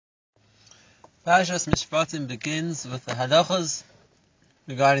Parshas Mishpatim begins with the halachas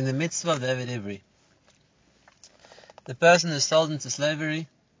regarding the mitzvah of the Eved Ivri. The person is sold into slavery,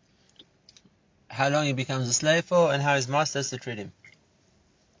 how long he becomes a slave for, and how his master has to treat him.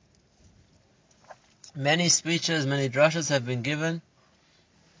 Many speeches, many drashas have been given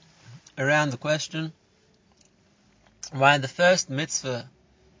around the question why the first mitzvah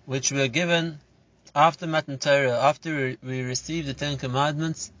which we are given after Matan Torah, after we received the Ten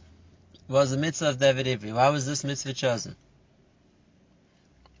Commandments, was the mitzvah of the Eved Ivri. Why was this mitzvah chosen?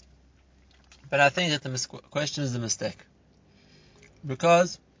 But I think that the question is a mistake.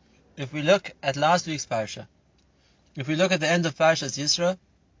 Because if we look at last week's parsha, if we look at the end of Parshas Yisro,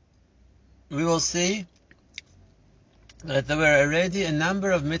 we will see that there were already a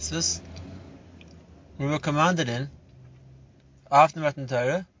number of mitzvahs we were commanded in after Matan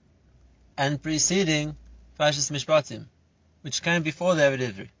Torah and preceding Parshas Mishpatim, which came before the Eved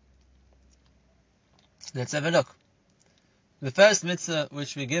Ivri. Let's have a look. The first mitzvah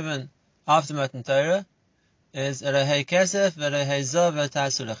which we're given after Matan Torah is Erehei Kesef v'Erehei Zav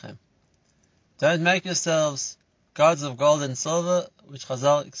v'Ta'asu Lechem. Don't make yourselves gods of gold and silver, which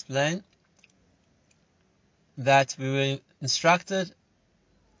Chazal explain that we were instructed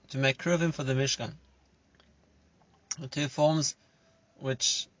to make kruvim for the Mishkan, the two forms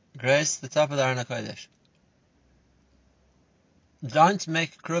which grace the top of the Aron HaKodesh. Don't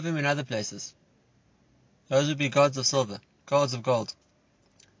make kruvim in other places. Those would be gods of silver, gods of gold.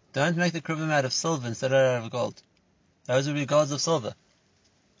 Don't make the kruvim out of silver instead of out of gold. Those would be gods of silver.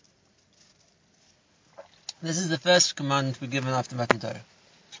 This is the first commandment we're given after Matan Torah.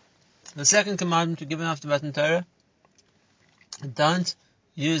 The second commandment we're given after Matan Torah: don't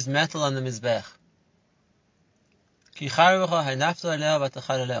use metal on the Mizbech.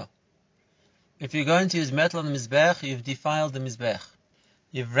 If you're going to use metal on the Mizbech, you've defiled the Mizbech.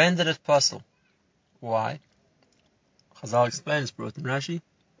 You've rendered it pasul. Why? Chazal explains, brought in Rashi.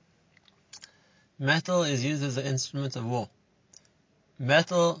 Metal is used as an instrument of war.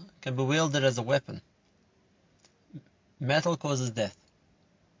 Metal can be wielded as a weapon. Metal causes death.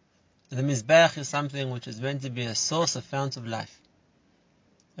 The Mizbech is something which is meant to be a source, a fount of life.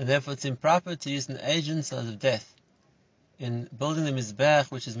 And therefore it's improper to use an agent of death in building the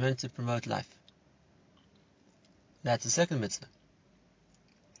Mizbech, which is meant to promote life. That's the second mitzvah.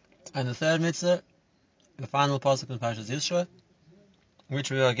 And the third mitzvah, the final pasuk in Parshas Yisro,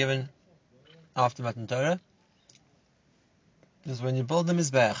 which we are given after Matan Torah, is when you build the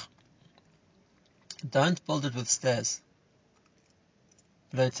Mizbech, don't build it with stairs.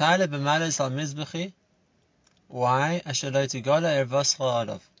 Why?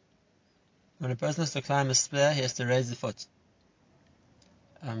 When a person has to climb a stair, he has to raise the foot.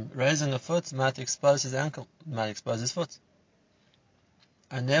 Raising a foot might expose his ankle, might expose his foot.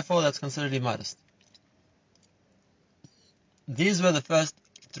 And therefore that's considered immodest. These were the first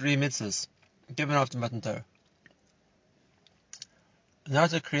three mitzvahs given after Matan Torah. Not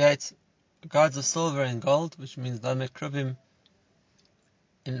to create gods of silver and gold, which means don't make kruvim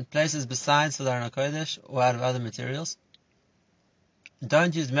in places besides the Aron HaKodesh or out of other materials.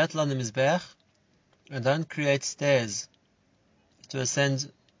 Don't use metal on the Mizbech, and don't create stairs to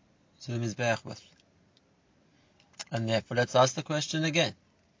ascend to the Mizbech with. And therefore, let's ask the question again.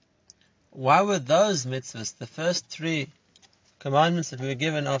 Why were those mitzvahs the first three commandments that we were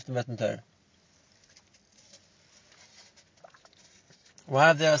given after Matan Torah? Why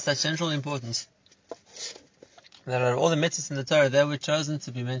have they of such central importance that out of all the mitzvahs in the Torah, they were chosen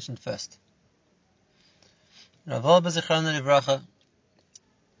to be mentioned first? Rav Wolbe Zichrono Livracha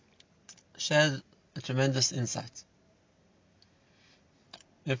shared a tremendous insight.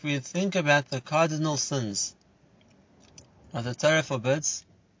 If we think about the cardinal sins that the Torah forbids,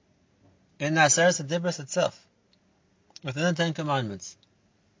 in the Aseret Dibros itself, within the Ten Commandments,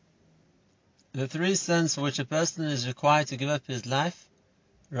 the three sins for which a person is required to give up his life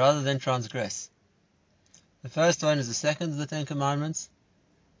rather than transgress. The first one is the second of the Ten Commandments,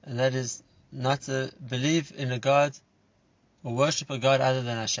 and that is not to believe in a God or worship a God other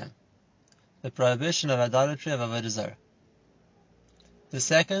than Hashem. The prohibition of idolatry, of avodah zarah. The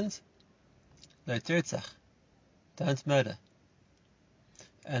second, lo tirtzach, don't murder.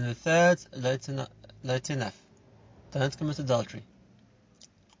 And the third, lo tinaf, don't commit adultery.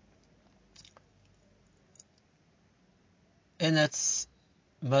 In its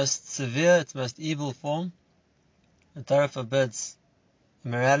most severe, its most evil form, the Torah forbids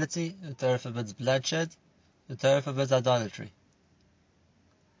immorality, the Torah forbids bloodshed, the Torah forbids idolatry.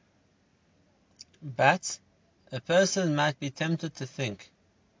 But a person might be tempted to think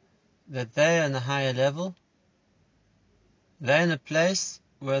that they are on a higher level, they're in a place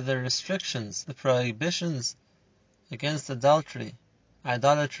where the restrictions, the prohibitions against adultery,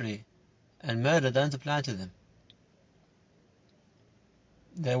 idolatry, and murder don't apply to them.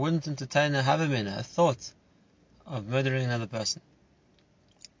 They wouldn't entertain a thought of murdering another person.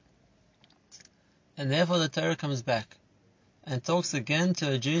 And therefore the Torah comes back and talks again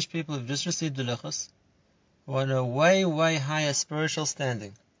to a Jewish people who've just received the Luchos, who are on a way, way higher spiritual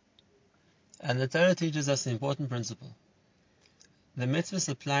standing. And the Torah teaches us an important principle. The mitzvahs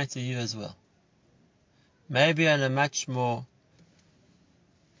apply to you as well. Maybe on a much more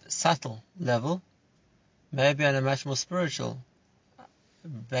subtle level, maybe on a much more spiritual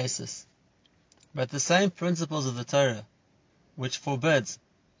basis. But the same principles of the Torah, which forbids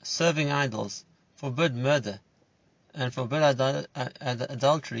serving idols, forbid murder, and forbid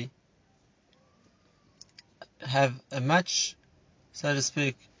adultery, have a much, so to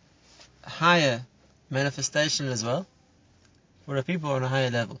speak, higher manifestation as well, for the people on a higher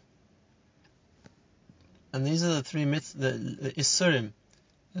level. And these are the three mitzvahs, the Isurim,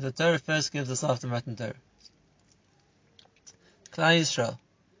 that the Torah first gives us after Matan Torah. Klal Yisrael,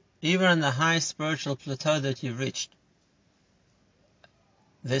 even on the high spiritual plateau that you've reached,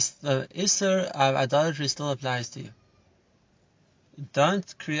 the Isur of idolatry still applies to you.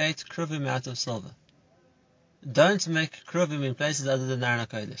 Don't create kruvim out of silver. Don't make kruvim in places other than Aron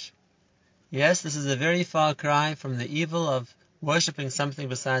HaKodesh. Yes, this is a very far cry from the evil of worshipping something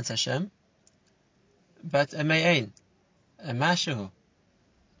besides Hashem, but a me'ain, a mashu,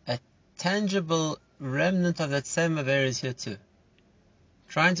 a tangible remnant of that same aver is here too.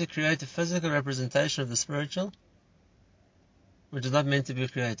 Trying to create a physical representation of the spiritual, which is not meant to be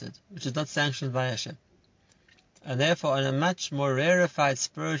created, which is not sanctioned by Hashem. And therefore, on a much more rarefied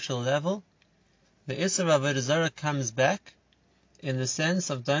spiritual level, the Isser of Avodah Zarah comes back in the sense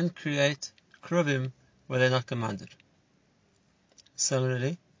of don't create kruvim where they're not commanded.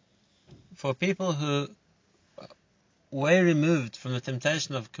 Similarly, for people who are way removed from the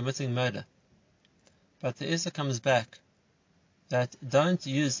temptation of committing murder, but the Isser comes back that don't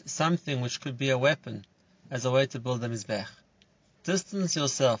use something which could be a weapon as a way to build a mizbech. Distance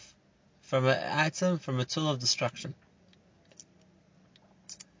yourself from an item, from a tool of destruction.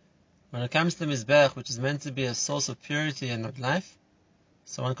 When it comes to mizbech, which is meant to be a source of purity and of life,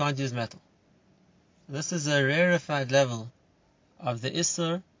 so one can't use metal. This is a rarefied level of the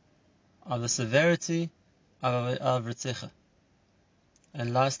Isur, of the severity of Ritzicha.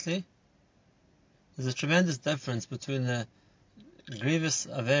 And lastly, there's a tremendous difference between the grievous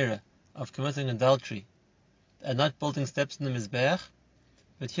avera of committing adultery and not building steps in the Mizbeach,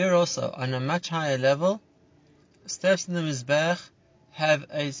 but here also, on a much higher level, steps in the Mizbeach have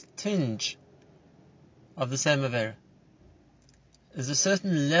a tinge of the same avera. There's a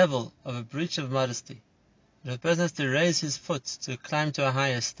certain level of a breach of modesty. If a person has to raise his foot to climb to a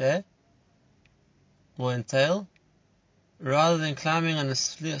higher stair, will entail, rather than climbing on a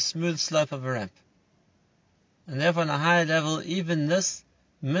smooth slope of a ramp. And therefore, on a higher level, even this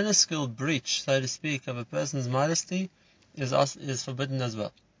minuscule breach, so to speak, of a person's modesty is forbidden as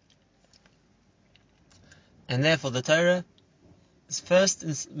well. And therefore, the Torah is first,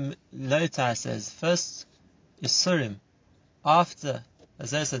 Lotai says, first Isurim, after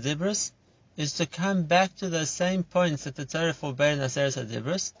Aseret HaDibros, is to come back to those same points that the Torah forbade in Aseret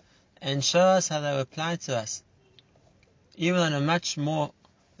HaDibros and show us how they apply to us, even on a much more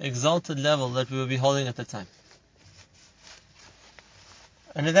exalted level that we will be holding at the time.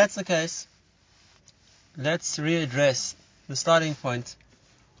 And if that's the case, let's readdress the starting point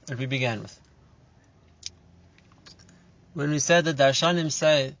that we began with. When we said that Darshanim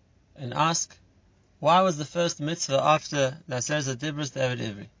say and ask, why was the first mitzvah after the Aseret HaDibros the Eved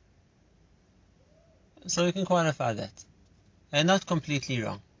Ivri? So we can quantify that. They're not completely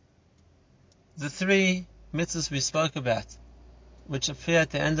wrong. The three mitzvahs we spoke about, which appear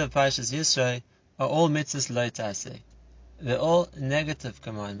at the end of Parashas Yisro, are all mitzvahs lo ta'aseh. They're all negative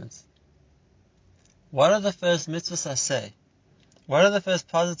commandments. What are the first mitzvahs aseh? What are the first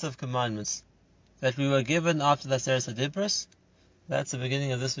positive commandments that we were given after the Aseret HaDibros? That's the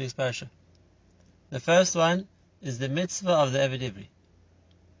beginning of this week's parasha. The first one is the mitzvah of the Eved Ivri.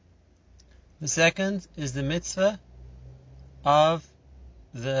 The second is the mitzvah of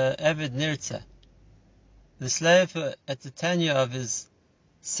the Eved Nirtzah, the slave who, at the tenure of his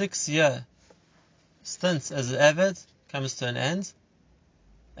 6-year stint as an Eved, comes to an end,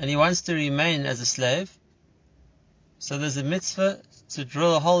 and he wants to remain as a slave. So there's a mitzvah to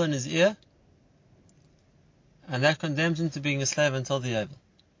drill a hole in his ear, and that condemns him to being a slave until the Yovel.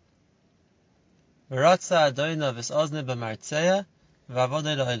 V'ratza Adonai v's'ozne b'martzeya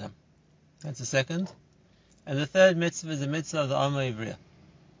v'avodei la'olam. That's the second. And the third mitzvah is the mitzvah of the Alma Ivriya.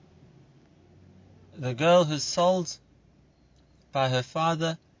 the girl who's sold by her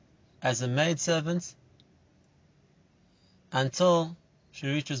father as a maidservant until she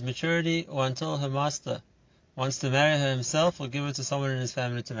reaches maturity, or until her master wants to marry her himself or give her to someone in his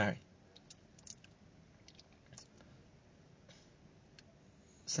family to marry.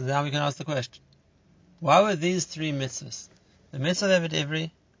 So now we can ask the question, why were these three mitzvahs? The mitzvah of Eved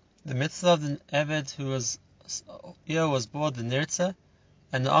Ivri, the mitzvah of the Eved who was bought, the Nirtza,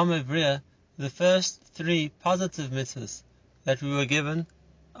 and the Am Ivriya, the first three positive mitzvahs that we were given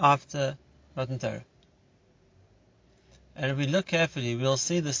after Matan Torah. And if we look carefully, we'll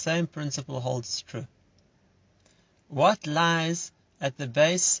see the same principle holds true. What lies at the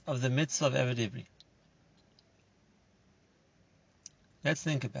base of the mitzvah of Eved Ivri? Let's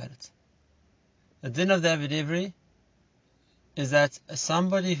think about it. The din of the Eved Ivri is that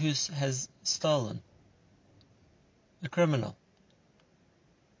somebody who has stolen, a criminal,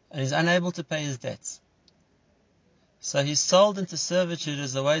 and is unable to pay his debts, so he's sold into servitude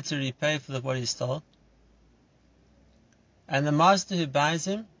as a way to repay for what he stole, and the master who buys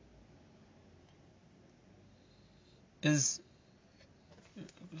him is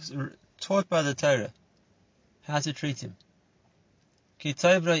taught by the Torah how to treat him. Ki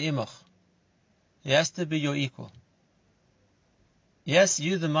tov lo imoch. He has to be your equal. Yes,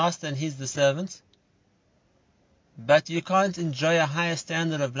 you the master and he's the servant, but you can't enjoy a higher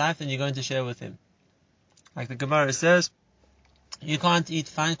standard of life than you're going to share with him. Like the Gemara says, you can't eat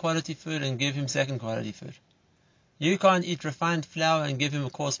fine quality food and give him second quality food. You can't eat refined flour and give him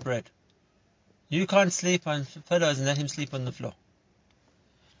a coarse bread. You can't sleep on pillows and let him sleep on the floor.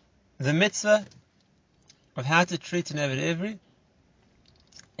 The mitzvah of how to treat an Eved Ivri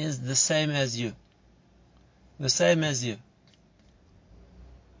is the same as you. The same as you.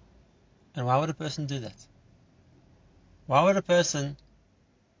 And why would a person do that? Why would a person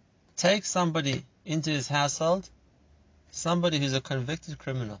take somebody into his household, somebody who's a convicted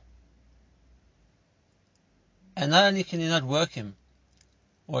criminal, and not only can you not work him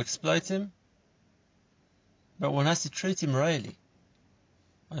or exploit him, but one has to treat him royally.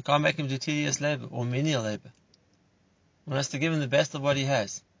 One can't make him do tedious labor or menial labor. One has to give him the best of what he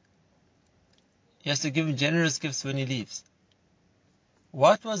has. He has to give him generous gifts when he leaves.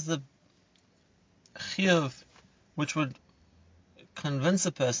 What was the chiyuv which would convince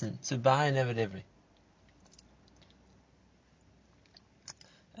a person to buy an Eved Ivri?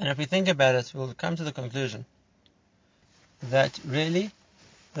 And if we think about it, we'll come to the conclusion that really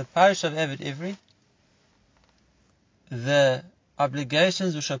the parish of Eved Ivri, the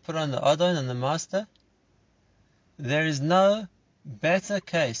obligations which are put on the Adon and the master, there is no better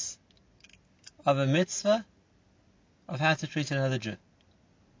case of a mitzvah of how to treat another Jew.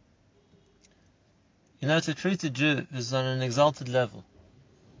 To treat a Jew who's on an exalted level,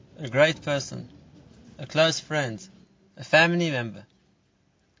 a great person, a close friend, a family member,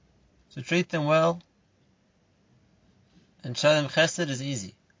 to treat them well and show them chesed is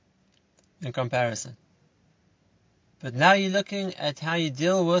easy in comparison. But now you're looking at how you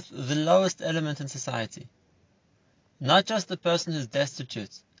deal with the lowest element in society. Not just the person who's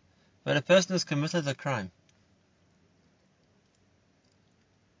destitute, but a person who's committed a crime.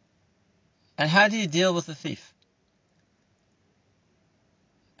 And how do you deal with a thief?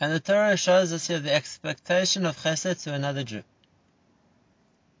 And the Torah shows us here the expectation of chesed to another Jew.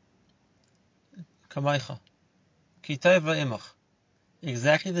 Kamaycha. Ki tov lo imoch.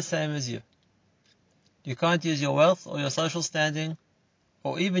 Exactly the same as you. You can't use your wealth or your social standing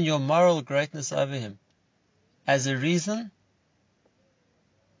or even your moral greatness over him as a reason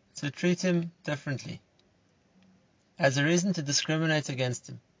to treat him differently, as a reason to discriminate against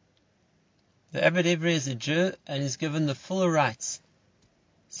him. The Eved Ivri is a Jew and is given the full rights,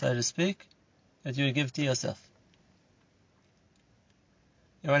 so to speak, that you would give to yourself.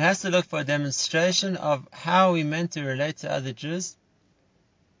 And one has to look for a demonstration of how we meant to relate to other Jews.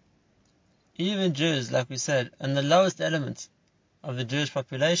 Even Jews, like we said, and the lowest element of the Jewish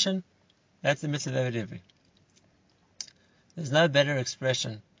population, that's the mitzvah of Eved Ivri. There's no better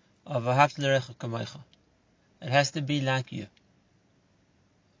expression of ahavta l'recha kamocha. It has to be like you.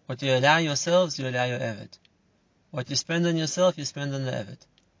 What you allow yourselves, you allow your Eved. What you spend on yourself, you spend on the Eved.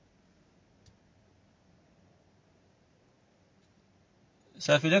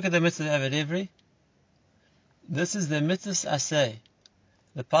 So if we look at the mitzvah of Eved Ivri, this is the mitzvah aseh,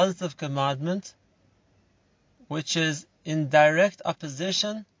 the positive commandment, which is in direct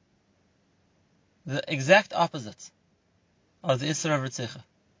opposition, the exact opposite of the Isra of Ritzicha.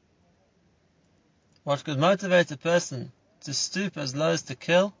 What could motivate a person to stoop as low as to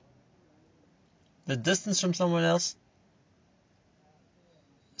kill, the distance from someone else,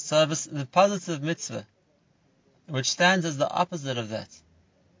 So the positive mitzvah, which stands as the opposite of that,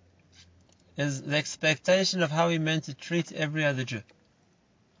 is the expectation of how we're meant to treat every other Jew.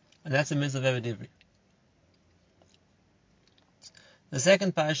 And that's a mitzvah of Eved Ivri. The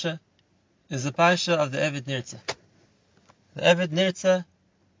second parsha is the parsha of the Eved Nirtzah. The Eved Nirtzah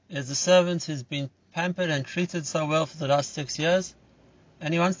is the servant who's been pampered and treated so well for the last 6 years,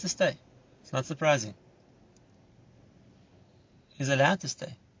 and he wants to stay. It's not surprising. He's allowed to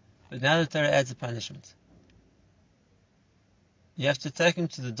stay. But now the Torah adds a punishment. You have to take him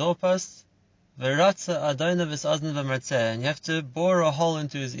to the doorpost, and you have to bore a hole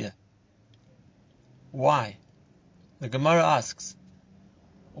into his ear. Why? The Gemara asks,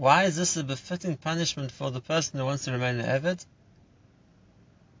 why is this a befitting punishment for the person who wants to remain an Eved?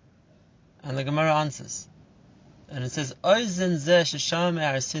 And the Gemara answers, and it says,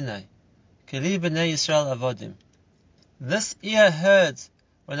 this ear heard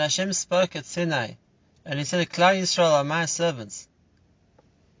when Hashem spoke at Sinai, and he said, Klal Yisrael are my servants.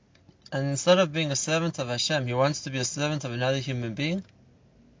 And instead of being a servant of Hashem, he wants to be a servant of another human being.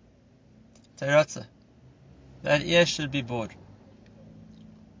 Teratza. That ear should be bored.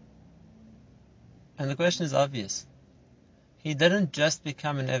 And the question is obvious. He didn't just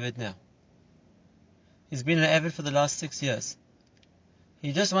become an Eved now. He's been an Eved for the last 6 years.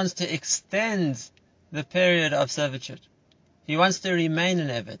 He just wants to extend the period of servitude. He wants to remain an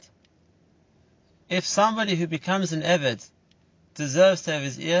Eved. If somebody who becomes an Eved deserves to have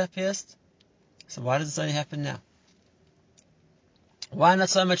his ear pierced, so why does this only happen now? Why not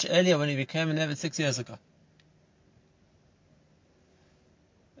so much earlier when he became an Eved 6 years ago?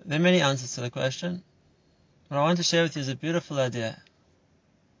 There are many answers to the question. What I want to share with you is a beautiful idea,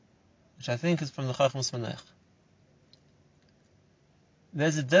 which I think is from the Chachmas Manoach.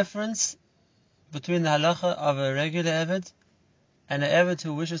 There's a difference between the halacha of a regular Eved and an Eved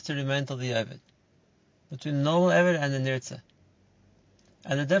who wishes to remain till the Eved. Between the normal Eved and the Nirtzah.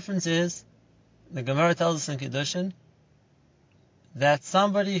 And the difference is, the Gemara tells us in Kiddushin, that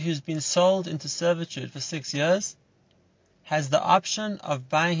somebody who's been sold into servitude for 6 years has the option of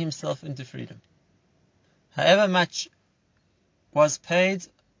buying himself into freedom. However much was paid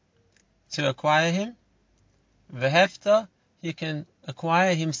to acquire him, v'hefta, he can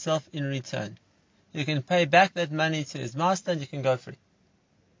acquire himself in return. You can pay back that money to his master and you can go free.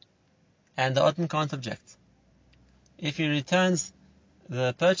 And the Otan can't object. If he returns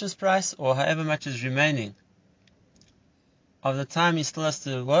the purchase price, or however much is remaining of the time he still has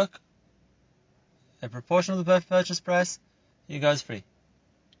to work, a proportion of the purchase price, he goes free.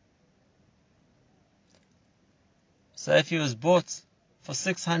 So if he was bought for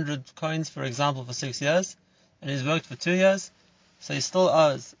 600 coins, for example, for 6 years, and he's worked for 2 years, so he still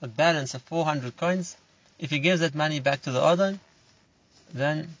owes a balance of 400 coins. If he gives that money back to the Adon,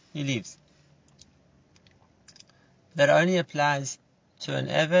 then he leaves. That only applies to an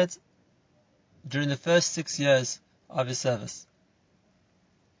Eved during the first 6 years of his service.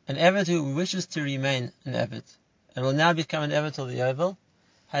 An Eved who wishes to remain an Eved and will now become an Eved till the Yovel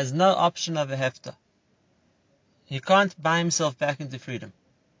has no option of a hefta. He can't buy himself back into freedom.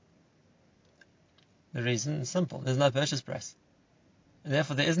 The reason is simple. There's no purchase price. And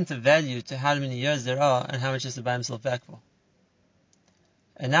therefore there isn't a value to how many years there are and how much he has to buy himself back for.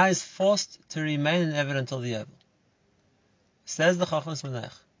 And now he's forced to remain an Eved until the Yovel. Says the Chachmas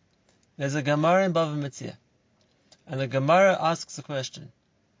Manoach. There's a Gemara in Bava Metzia, and the Gemara asks the question: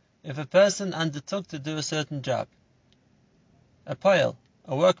 if a person undertook to do a certain job, a poel,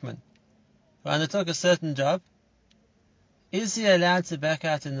 a workman, who undertook a certain job, is he allowed to back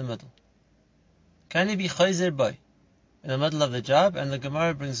out in the middle? Can he be chayzer boy in the middle of the job? And the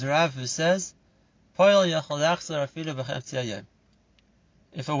Gemara brings Rav who says, poel yachol yachzor afilu b'chemtzi hayom.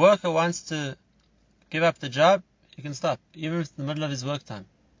 If a worker wants to give up the job, he can stop, even if it's in the middle of his work time.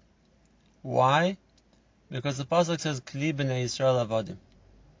 Why? Because the pasuk says, Kli b'nei Yisrael avodim.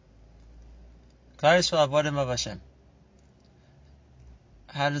 Klal Yisrael avodim of Hashem.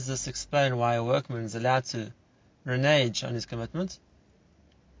 How does this explain why a workman is allowed to renege on his commitment?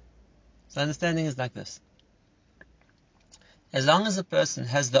 So understanding is like this. As long as a person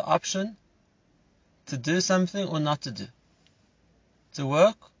has the option to do something or not to do, to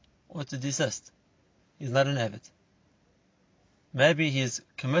work or to desist, he's not an Eved. Maybe he's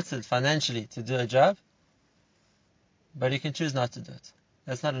committed financially to do a job, but he can choose not to do it.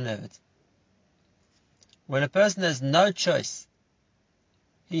 That's not an Eved. When a person has no choice,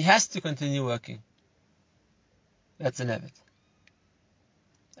 he has to continue working. That's an Eved.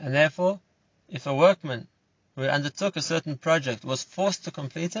 And therefore, if a workman who undertook a certain project was forced to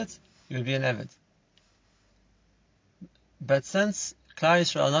complete it, he would be an Eved. But since Klal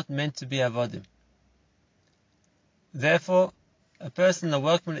Yisrael are not meant to be avodim. Therefore, a person, a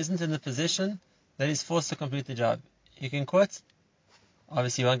workman, isn't in the position that he's forced to complete the job. He can quit.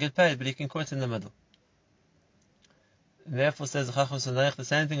 Obviously, he won't get paid, but he can quit in the middle. And therefore, says Chacham Sanoich, the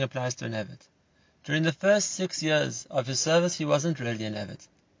same thing applies to an Eved. During the first 6 years of his service, he wasn't really an Eved.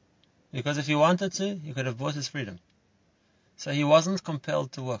 Because if he wanted to, he could have bought his freedom. So he wasn't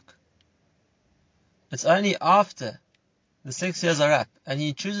compelled to work. It's only after the 6 years are up, and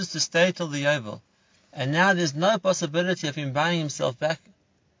he chooses to stay till the Yovel, and now there's no possibility of him buying himself back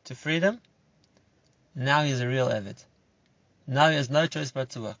to freedom, now he's a real Eved. Now he has no choice but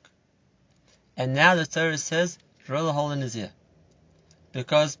to work. And now the Torah says, drill a hole in his ear.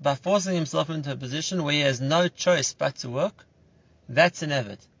 Because by forcing himself into a position where he has no choice but to work, that's an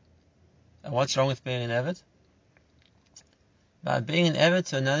Eved. And what's wrong with being an Eved? By being an Eved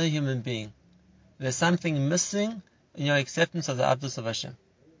to another human being, there's something missing in your acceptance of the Abdus of Hashem.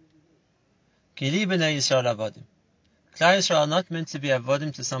 Kili b'nei Yisrael avodim. Klal Yisrael are not meant to be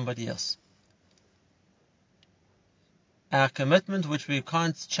avodim to somebody else. Our commitment, which we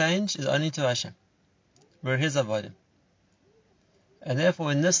can't change, is only to Hashem. We're His avodim. And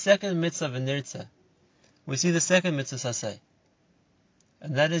therefore, in this second mitzvah of Nirtzah, we see the second mitzvah saseh.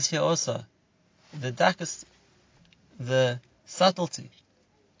 And that is here also the darkest, the subtlety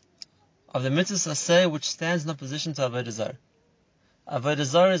of the mitzvah saseh, which stands in opposition to Avodah Zarah. Avodah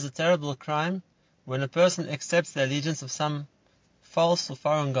Zarah is a terrible crime when a person accepts the allegiance of some false or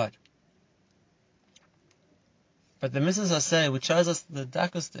foreign god. But the mitzvah saseh, which shows us the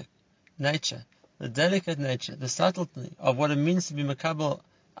darkest nature, the delicate nature, the subtlety of what it means to be makabel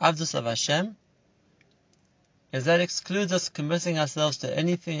avdus of Hashem, is that excludes us committing ourselves to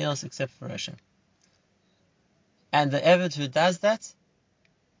anything else except for Hashem. And the Eved who does that,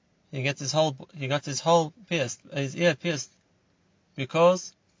 he got his ear pierced,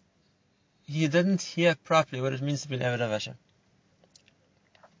 because he didn't hear properly what it means to be an Eved of Hashem.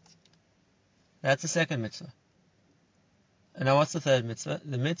 That's the second mitzvah. And now what's the third mitzvah?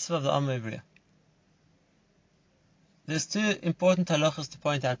 The mitzvah of the Amo Ivriya. There's two important halachas to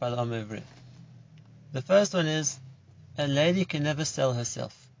point out by the Amo Ivriya. The first one is, a lady can never sell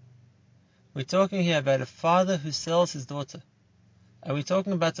herself. We're talking here about a father who sells his daughter. And we're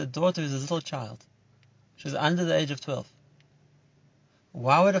talking about a daughter who's a little child. She's under the age of 12.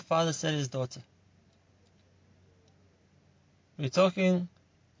 Why would a father sell his daughter? We're talking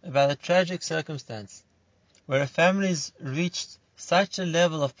about a tragic circumstance where a family's reached such a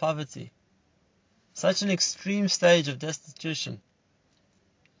level of poverty, such an extreme stage of destitution,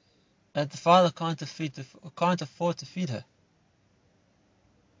 that the father can't afford to feed her.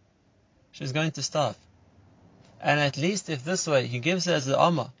 She's going to starve. And at least if this way he gives her as the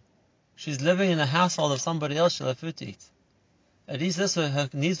Amma, she's living in a household of somebody else, she'll have food to eat. At least this way her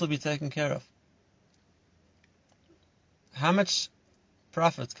needs will be taken care of. How much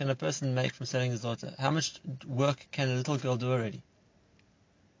profit can a person make from selling his daughter? How much work can a little girl do already?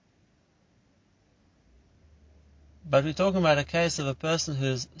 But we're talking about a case of a person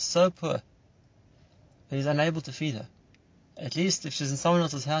who's so poor that he's unable to feed her. At least if she's in someone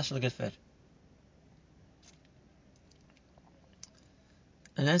else's house, she'll get fed.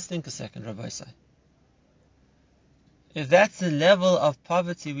 And let's think a second, Rabbi Isai. If that's the level of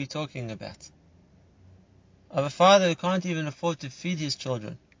poverty we're talking about, of a father who can't even afford to feed his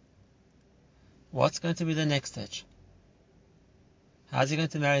children, what's going to be the next stage? How's he going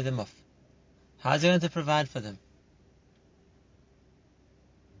to marry them off? How's he going to provide for them?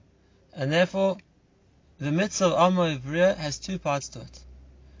 And therefore, the mitzvah of Amo Ivriya has two parts to it.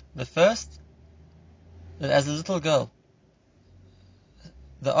 The first, that as a little girl,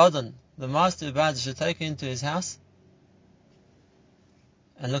 the Adon, the master of Bad, should take her into his house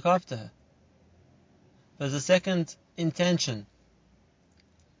and look after her. There's a second intention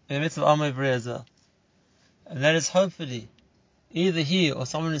in the mitzvah of Amo Ivriya as well. And that is hopefully either he or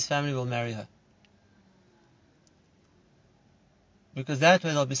someone in his family will marry her. Because that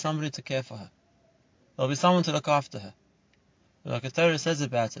way there'll be somebody to care for her. There'll be someone to look after her. Like the Torah says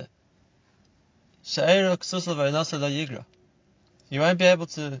about her, he won't be able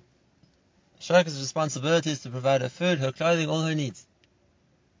to shirk his responsibilities to provide her food, her clothing, all her needs.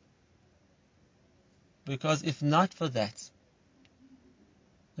 Because if not for that,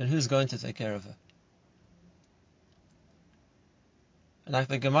 then who's going to take care of her? And like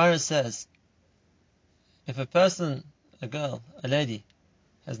the Gemara says, if a person, a girl, a lady,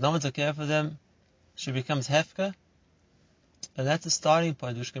 has no one to care for them, she becomes hefka, and that's a starting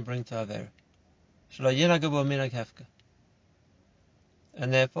point which can bring to Avera.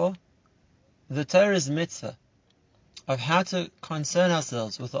 And therefore, the Torah's mitzvah of how to concern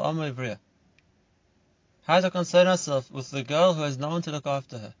ourselves with the Omer Bria, how to concern ourselves with the girl who has no one to look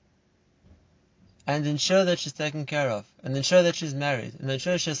after her, and ensure that she's taken care of, and ensure that she's married, and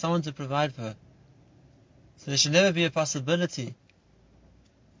ensure she has someone to provide for her. So there should never be a possibility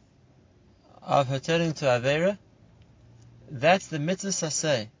of her turning to Avera. That's the mitzvah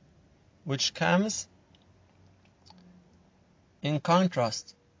saseh, which comes in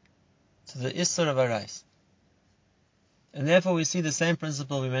contrast to the Issur of Arais. And therefore we see the same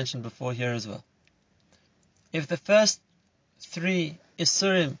principle we mentioned before here as well. If the first three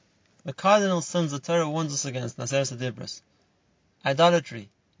Issurim, the cardinal sins the Torah warns us against, Naseres Adibros, idolatry,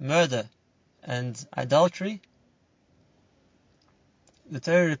 murder, and adultery, the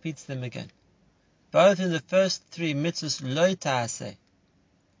Torah repeats them again. Both in the first three mitzvahs lo ta'aseh,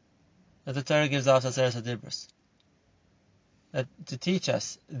 that the Torah gives us Naseres Adibros, that to teach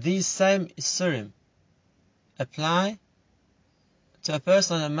us these same Issurim apply to a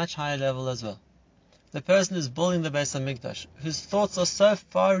person on a much higher level as well. The person who's building the Beis HaMikdash, whose thoughts are so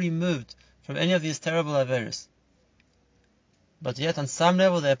far removed from any of these terrible averos, but yet on some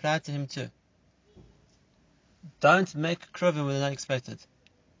level they apply to him too. Don't make kruvim when they're not expected.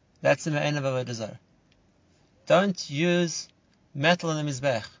 That's the ma'en of avodah zarah. Don't use metal on the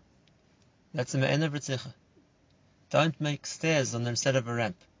mizbech. That's the ma'en of ritzicha. Don't make stairs on them instead of a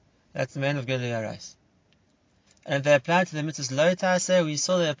ramp. That's the ma'en of Gilui Arais. And if they apply to the mitzvahs lo ta'aseh, we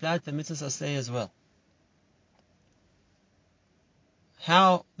saw they apply to the mitzvahs aseh as well.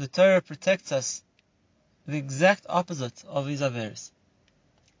 How the Torah protects us, the exact opposite of these averos.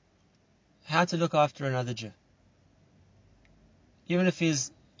 How to look after another Jew, even if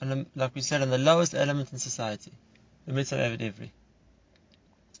he's, like we said, on the lowest element in society, the mitzvah Eved Ivri.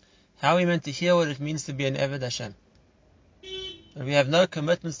 How are we meant to hear what it means to be an Eved Hashem? And we have no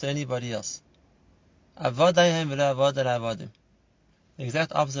commitments to anybody else. Avodayhem v'lo avodah la'avodim. The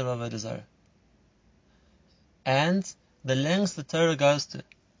exact opposite of avodah zarah. And the lengths the Torah goes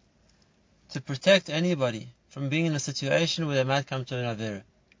to protect anybody from being in a situation where they might come to an avera.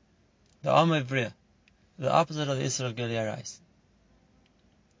 The Omer Bria, the opposite of the Issur of Gilui Arais.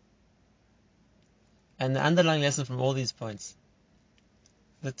 And the underlying lesson from all these points,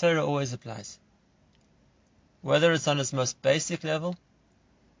 the Torah always applies. Whether it's on its most basic level,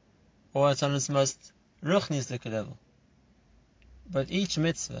 or it's on its most ruchnistic level. But each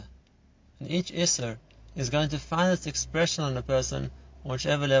mitzvah, and each Issur, is going to find its expression on a person, on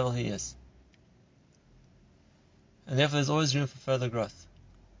whichever level he is. And therefore there's always room for further growth.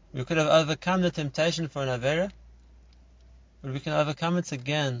 We could have overcome the temptation for an avera, but we can overcome it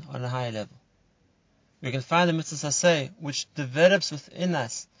again on a higher level. We can find the mitzvah saseh, which develops within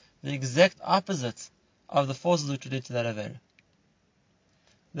us the exact opposite of the forces which would lead to that avera.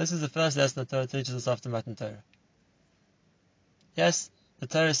 This is the first lesson the Torah teaches us after Matan Torah. Yes, the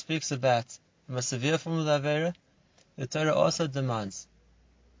Torah speaks about the most severe form of the avera. The Torah also demands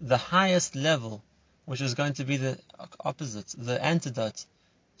the highest level, which is going to be the opposite, the antidote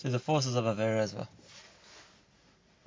to the forces of avera as well.